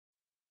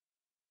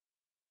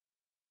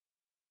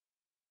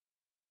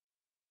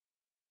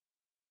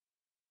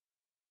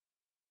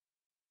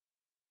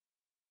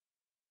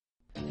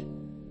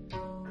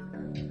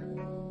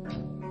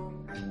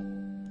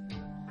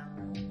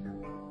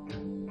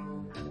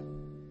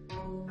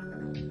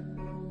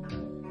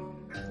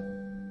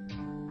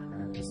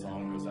This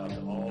song goes out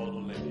to all the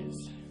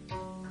ladies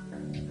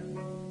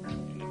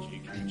in the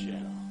GQ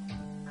channel.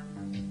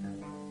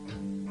 If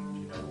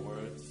you know the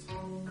words,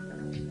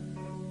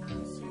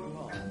 sing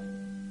along.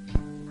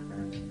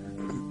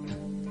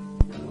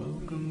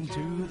 Welcome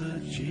to the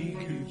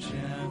GQ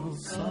channel.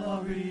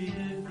 Sorry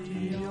if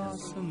the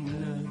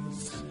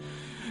awesomeness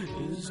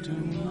is too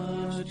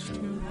much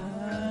to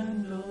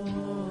handle.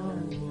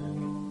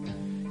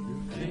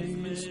 Your face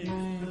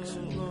makes a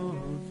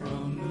load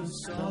from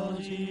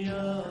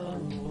nostalgia,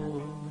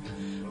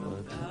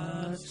 but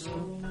that's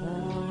the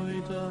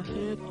point of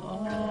it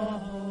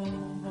all.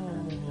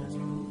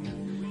 Here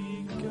we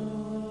go.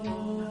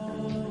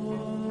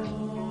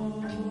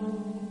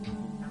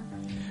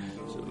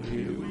 So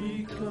here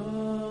we go.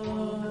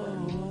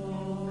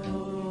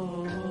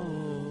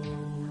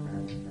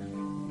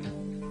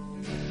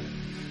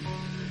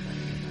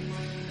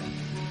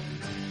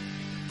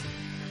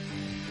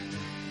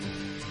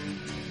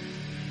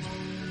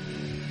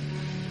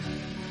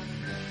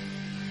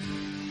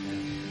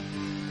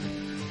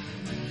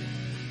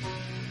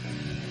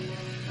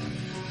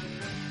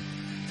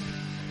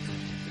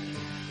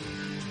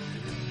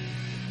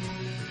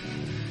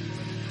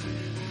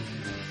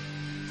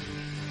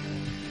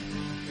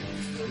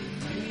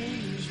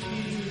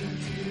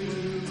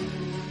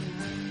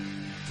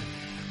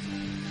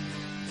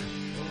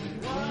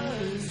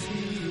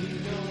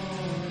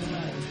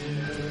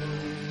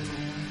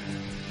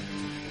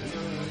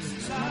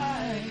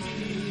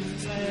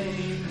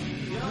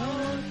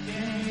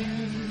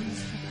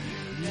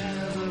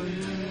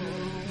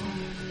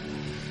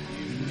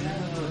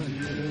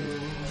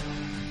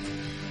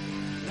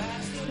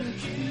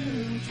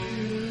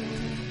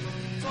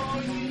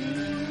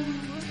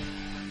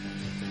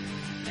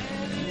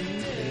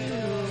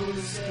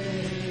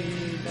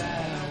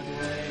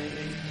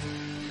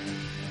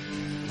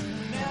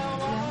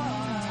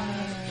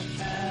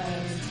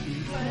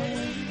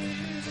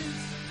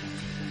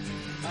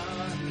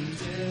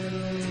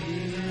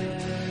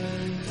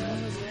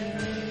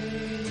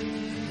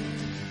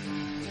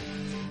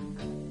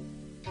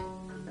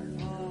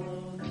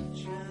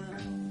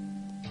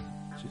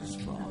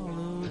 Just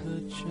follow the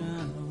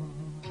channel.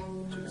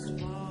 Just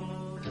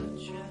follow the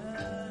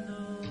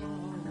channel.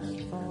 Just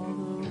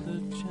follow the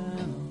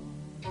channel.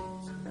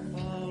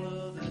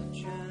 Follow the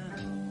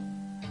channel.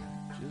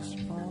 Just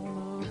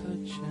follow the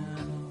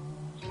channel.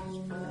 Just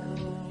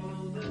follow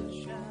the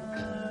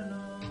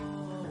channel.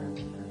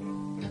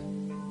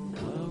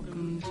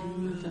 Welcome to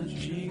the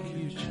GQ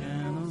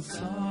channel.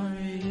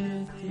 Sorry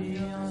if the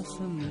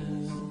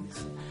awesomeness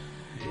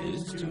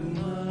is too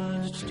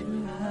much to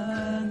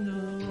handle.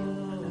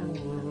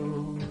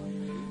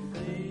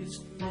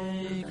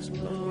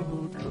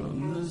 Explode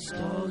from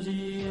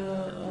nostalgia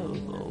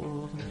of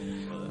old,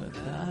 but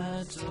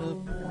that's the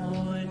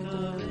point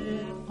of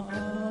it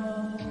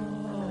all.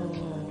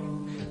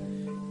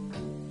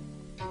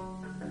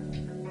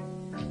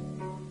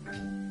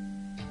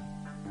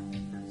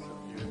 So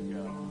here we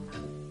go.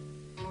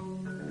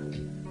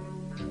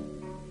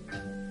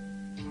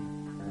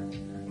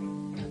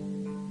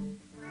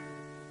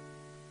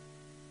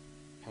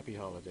 Happy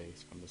holidays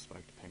from the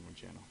Spiked Penguin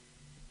channel.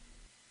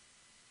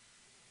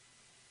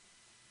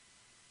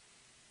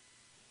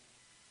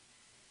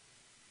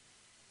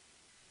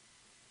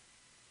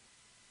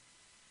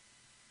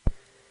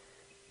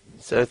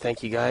 So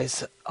thank you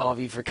guys, all of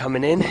you, for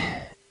coming in,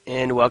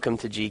 and welcome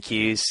to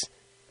GQ's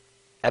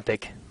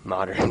Epic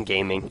Modern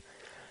Gaming.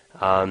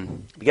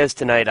 Because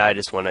tonight I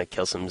just want to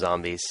kill some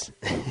zombies.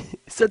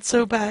 Is that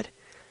so bad?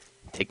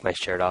 Take my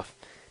shirt off.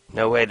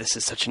 No way, this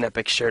is such an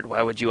epic shirt.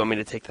 Why would you want me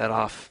to take that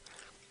off?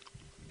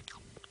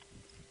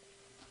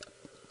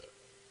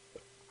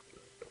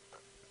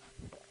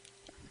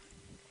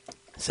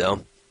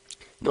 So,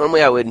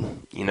 normally I would,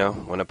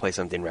 want to play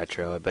something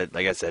retro, but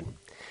like I said,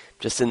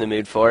 just in the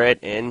mood for it,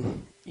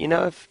 and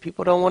if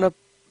people don't want to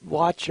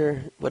watch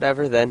or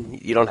whatever, then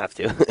you don't have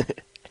to.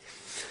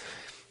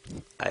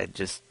 I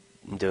just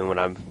am doing what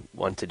I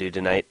want to do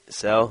tonight,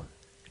 so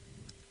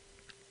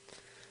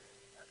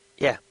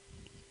yeah.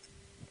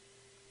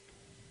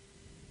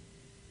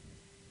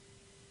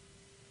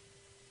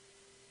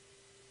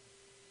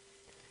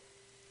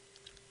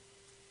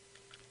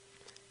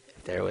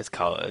 If there was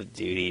Call of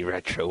Duty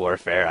Retro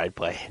Warfare, I'd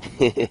play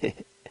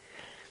it.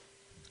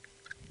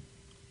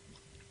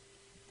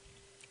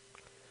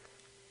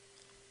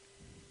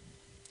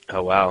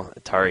 Oh wow,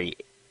 Atari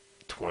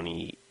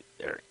 20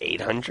 or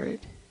 800?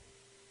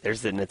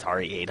 There's an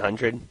Atari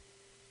 800.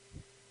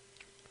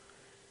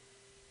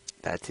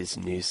 That is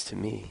news to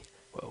me.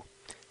 Whoa.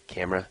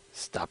 Camera,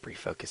 stop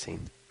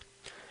refocusing.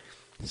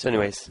 So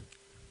anyways,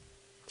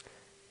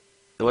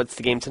 what's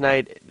the game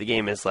tonight? The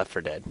game is Left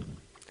 4 Dead.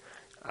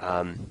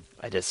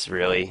 I just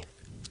really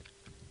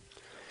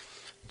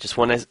just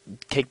want to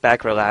kick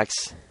back,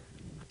 relax,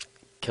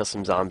 kill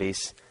some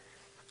zombies.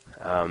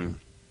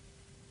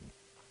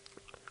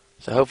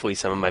 So hopefully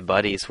some of my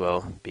buddies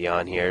will be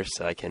on here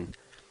so I can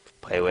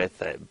play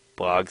with.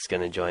 Blog's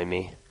going to join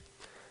me.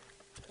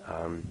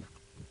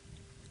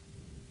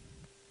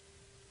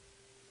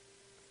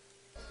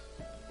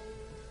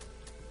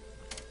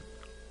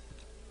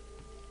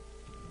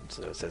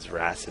 So it says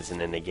Ras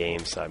isn't in the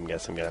game, so I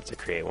guess I'm going to have to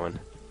create one.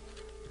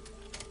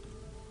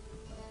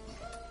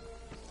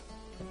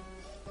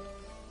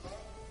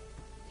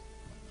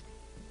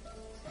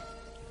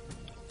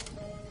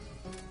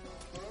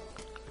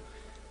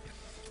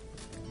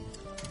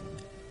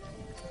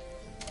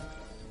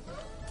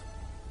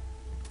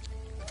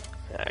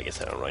 I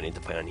guess I don't really need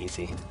to play on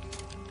easy.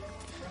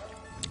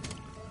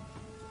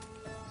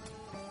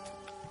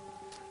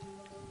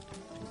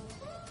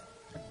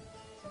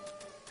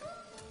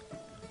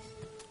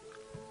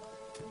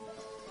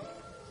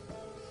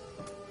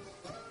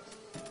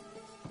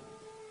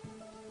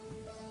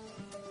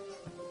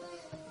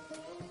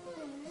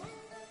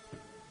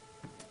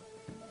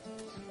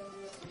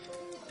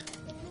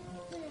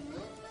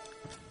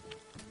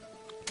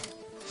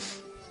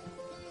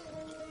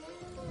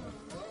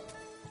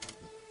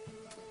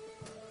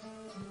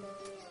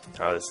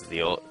 Oh, this is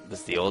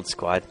the old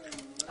squad.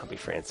 I'll be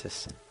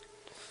Francis.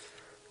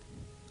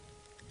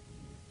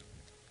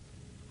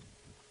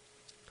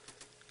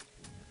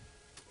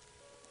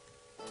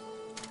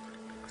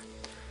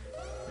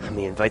 Let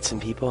me invite some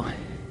people.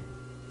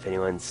 If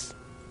anyone's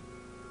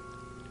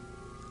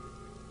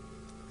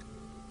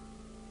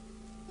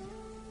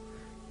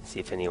see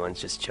if anyone's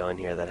just chilling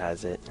here that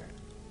has it.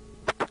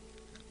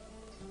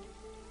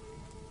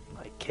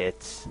 Like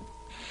Kits.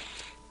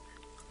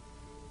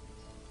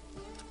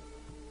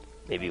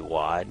 Maybe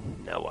Wad.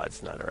 No,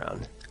 Wad's not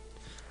around.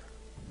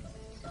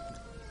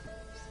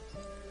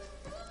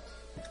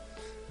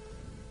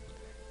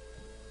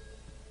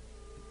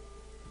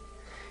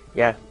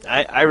 Yeah,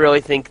 I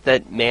really think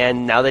that,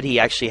 man, now that he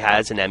actually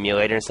has an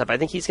emulator and stuff, I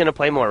think he's going to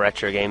play more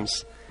retro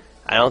games.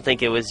 I don't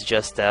think it was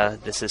just,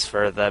 this is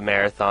for the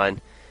marathon.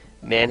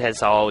 Man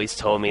has always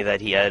told me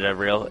that he had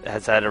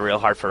has had a real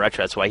heart for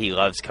retro. That's why he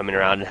loves coming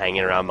around and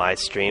hanging around my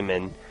stream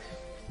and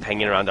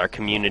hanging around our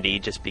community,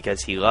 just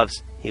because he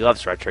loves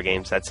retro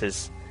games. That's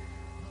his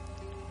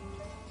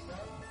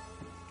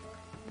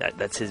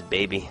that's his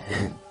baby.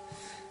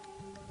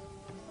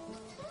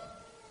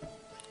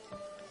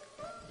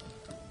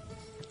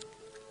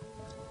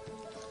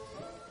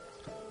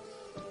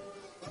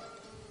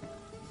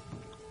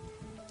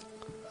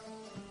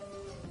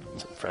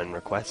 Some friend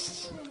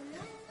requests.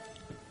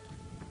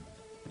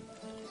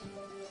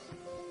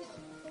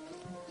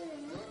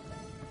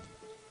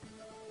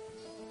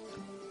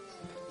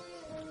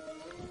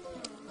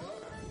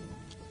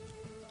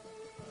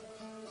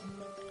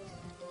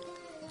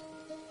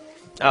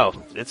 Oh,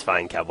 it's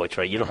fine, Cowboy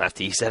Troy. You don't have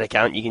to use that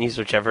account. You can use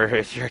whichever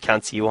of your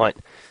accounts you want.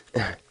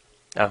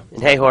 Oh, and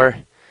hey, Horror.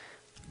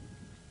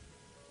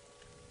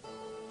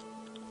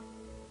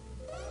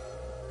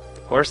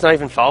 Horror's not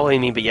even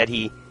following me, but yet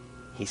he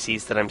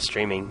sees that I'm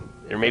streaming.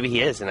 Or maybe he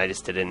is, and I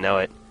just didn't know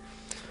it.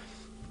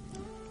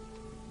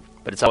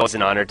 But it's always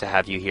an honor to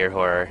have you here,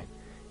 Horror.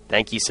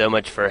 Thank you so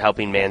much for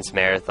helping Man's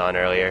Marathon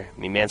earlier. I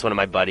mean, Man's one of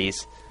my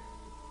buddies.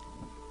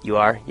 You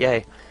are?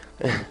 Yay.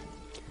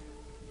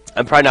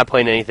 I'm probably not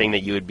playing anything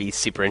that you would be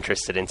super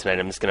interested in tonight.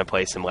 I'm just going to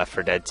play some Left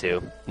 4 Dead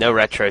 2. No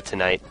retro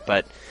tonight,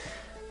 but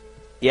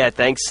yeah,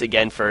 thanks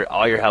again for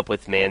all your help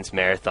with Man's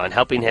Marathon.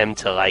 Helping him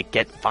to, like,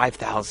 get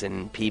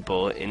 5,000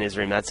 people in his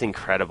room. That's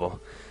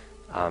incredible.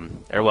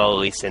 Or, well, at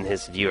least in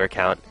his viewer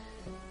count.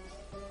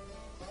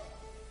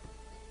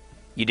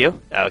 You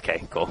do?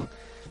 Okay, cool.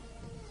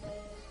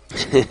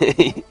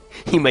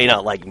 He may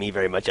not like me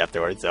very much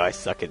afterwards, though. I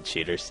suck at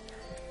shooters.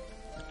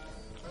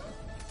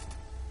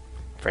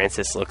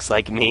 Francis looks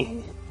like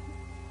me.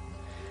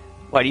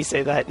 Why do you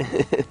say that?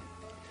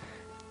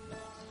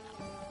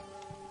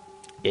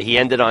 Yeah, he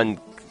ended on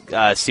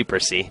Super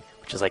C,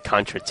 which is like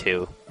Contra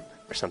 2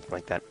 or something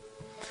like that.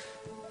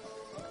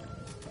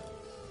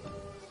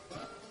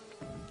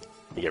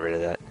 You get rid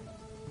of that.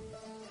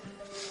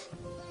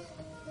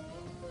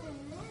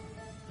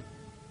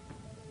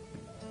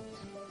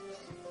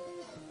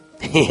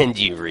 And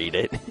you read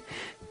it.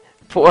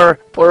 Poor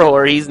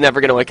Horror, he's never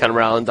going to come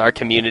around our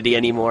community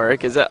anymore,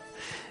 because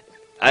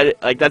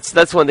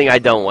that's one thing I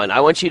don't want. I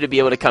want you to be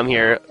able to come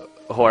here,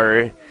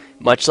 Horror,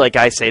 much like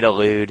I say to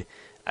Lude.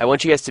 I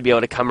want you guys to be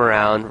able to come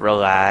around,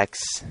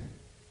 relax.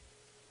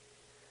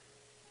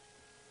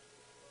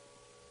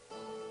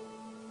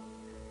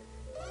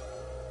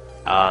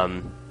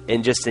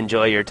 And just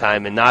enjoy your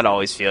time and not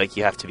always feel like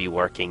you have to be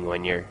working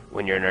when you're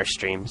in our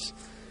streams.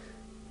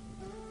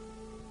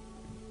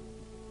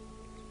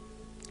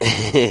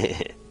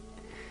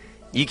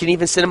 You can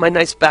even sit in my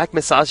nice back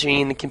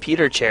massaging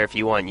computer chair if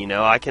you want, you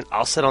know.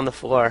 I'll sit on the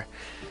floor.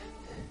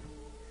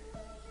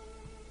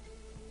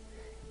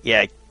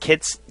 Yeah,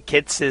 Kits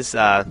is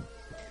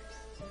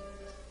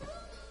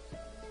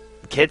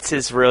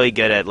really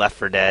good at Left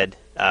 4 Dead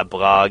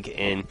blog,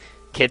 and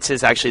Kits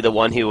is actually the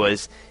one who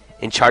was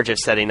in charge of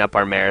setting up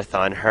our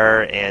marathon.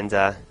 Her and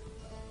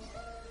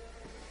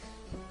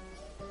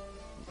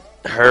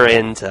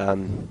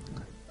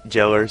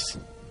Jillers.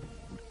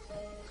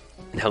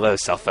 And hello,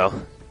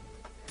 Selfo.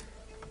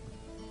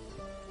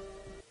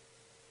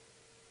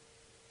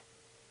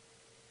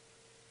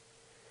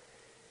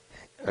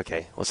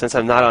 Okay, well, since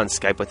I'm not on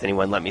Skype with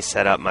anyone, let me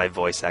set up my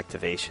voice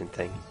activation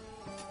thing.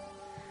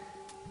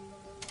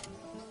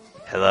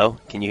 Hello?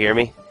 Can you hear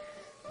me?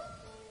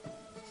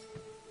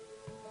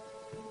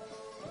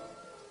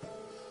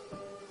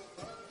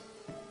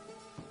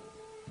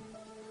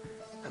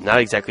 I'm not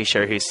exactly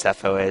sure who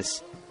Cepho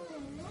is.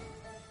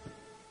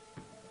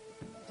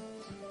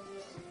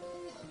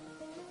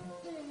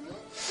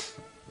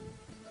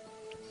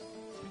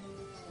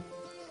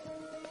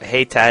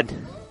 Hey, Ted.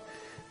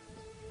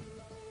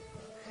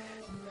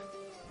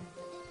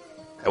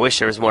 I wish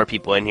there was more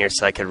people in here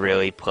so I could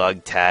really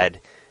plug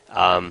Ted.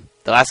 The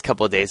last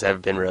couple of days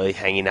I've been really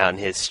hanging out in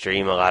his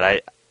stream a lot.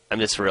 I'm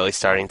just really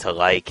starting to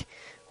like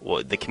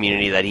the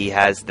community that he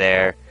has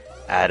there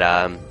at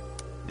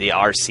the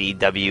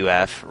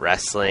RCWF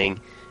Wrestling.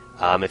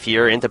 If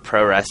you're into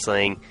pro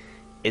wrestling,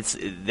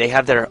 they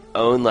have their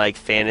own like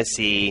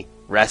fantasy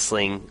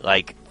wrestling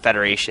like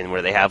federation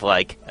where they have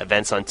like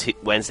events on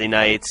Wednesday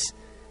nights.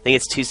 I think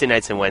it's Tuesday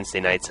nights and Wednesday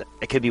nights.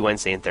 It could be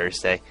Wednesday and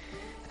Thursday,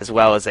 as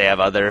well as they have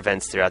other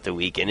events throughout the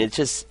week. And it's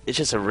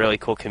just a really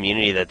cool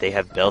community that they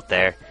have built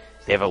there.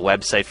 They have a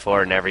website for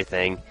it and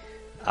everything.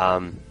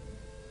 And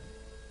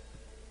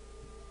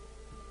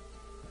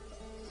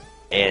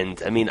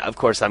I mean, of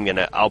course,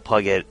 I'll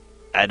plug it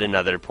at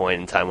another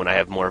point in time when I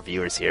have more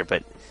viewers here.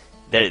 But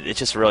it's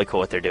just really cool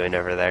what they're doing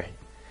over there.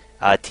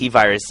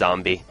 T-Virus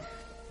Zombie,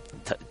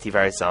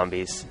 T-Virus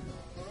Zombies.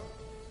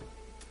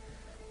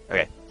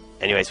 Okay.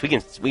 Anyways, we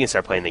can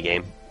start playing the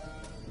game.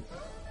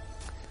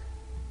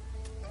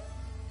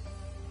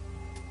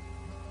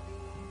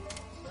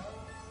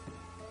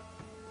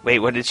 Wait,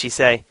 what did she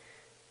say?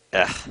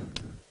 Ugh.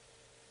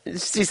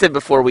 She said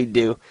before we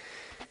do.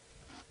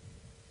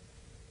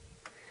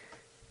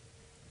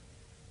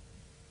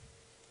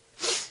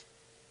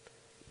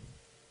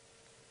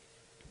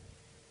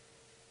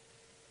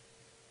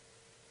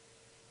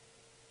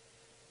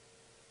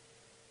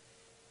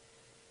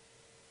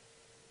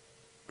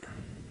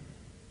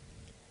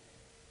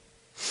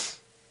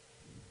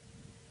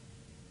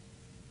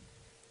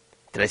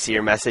 Did I see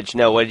your message?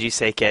 No, what did you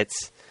say,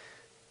 Kits?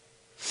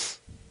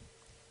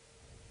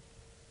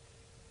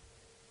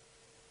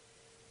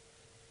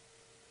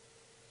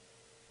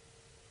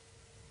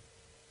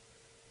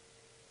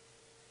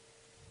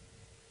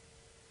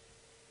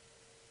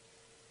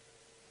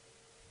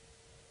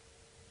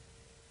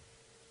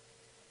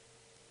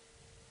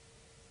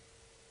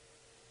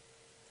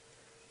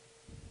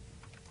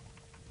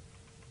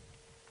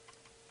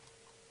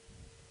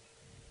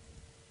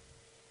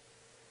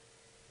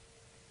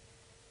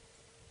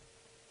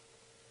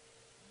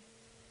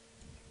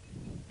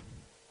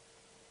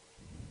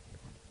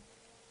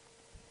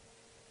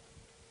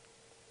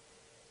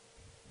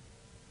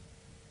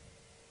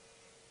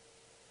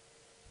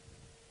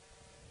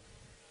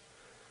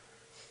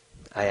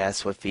 I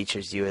asked what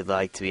features you would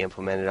like to be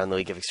implemented on the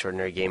League of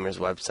Extraordinary Gamers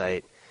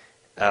website.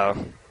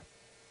 Oh,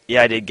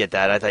 yeah, I did get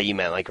that. I thought you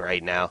meant like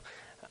right now.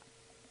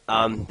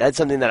 That's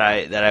something that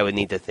I would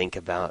need to think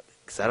about,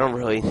 because I don't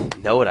really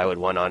know what I would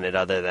want on it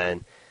other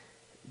than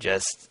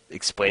just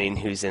explaining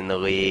who's in the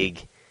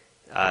league,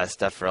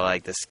 stuff for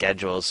like the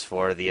schedules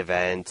for the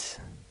event,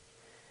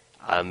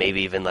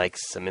 maybe even like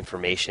some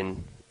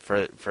information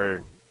for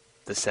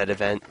the said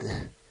event.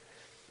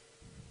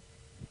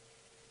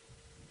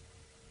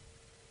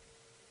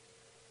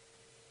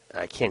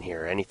 I can't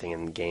hear anything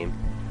in the game.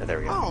 Oh, there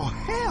we go. Oh,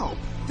 hell!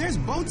 There's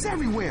boats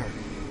everywhere!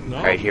 No,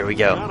 Alright, here we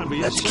go.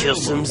 Let's kill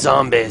some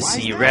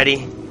zombies. You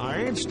ready?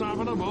 I ain't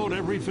stopping a boat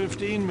every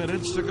 15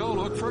 minutes to go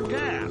look for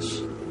gas.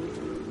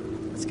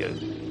 Let's go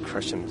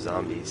crush some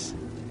zombies.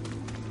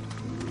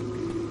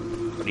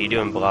 What are you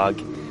doing, Blog?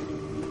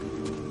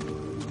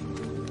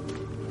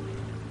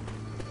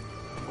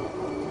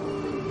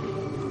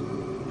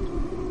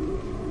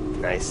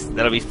 Nice.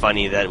 That'll be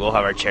funny that we'll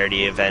have our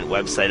charity event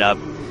website up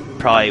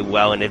probably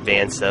well in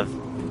advance of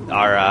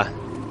our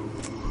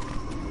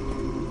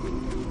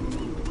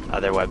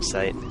other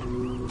website.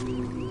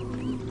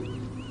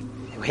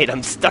 Wait,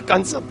 I'm stuck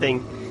on something.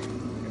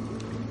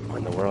 What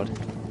in the world?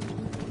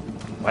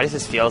 Why does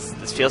this feels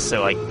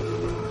so like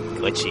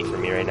glitchy for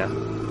me right now?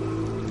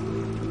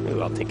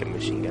 Ooh, I'll take a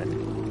machine gun.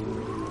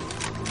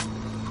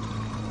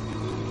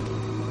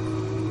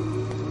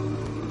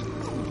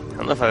 I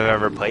don't know if I've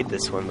ever played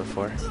this one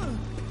before.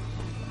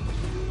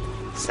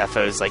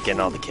 Cepho's like getting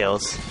all the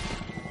kills.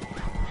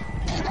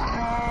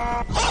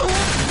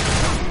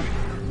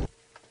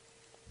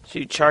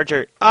 Shoot,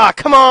 Charger. Ah,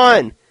 come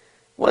on!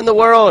 What in the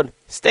world?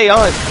 Stay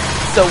on.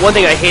 So one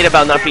thing I hate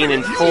about not being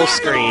in full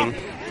screen,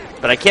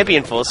 but I can't be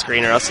in full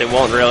screen or else it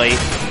won't really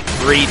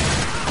read,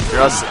 or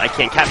else I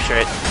can't capture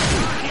it.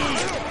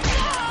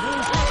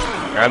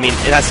 Or I mean,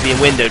 it has to be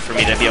windowed for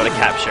me to be able to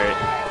capture it.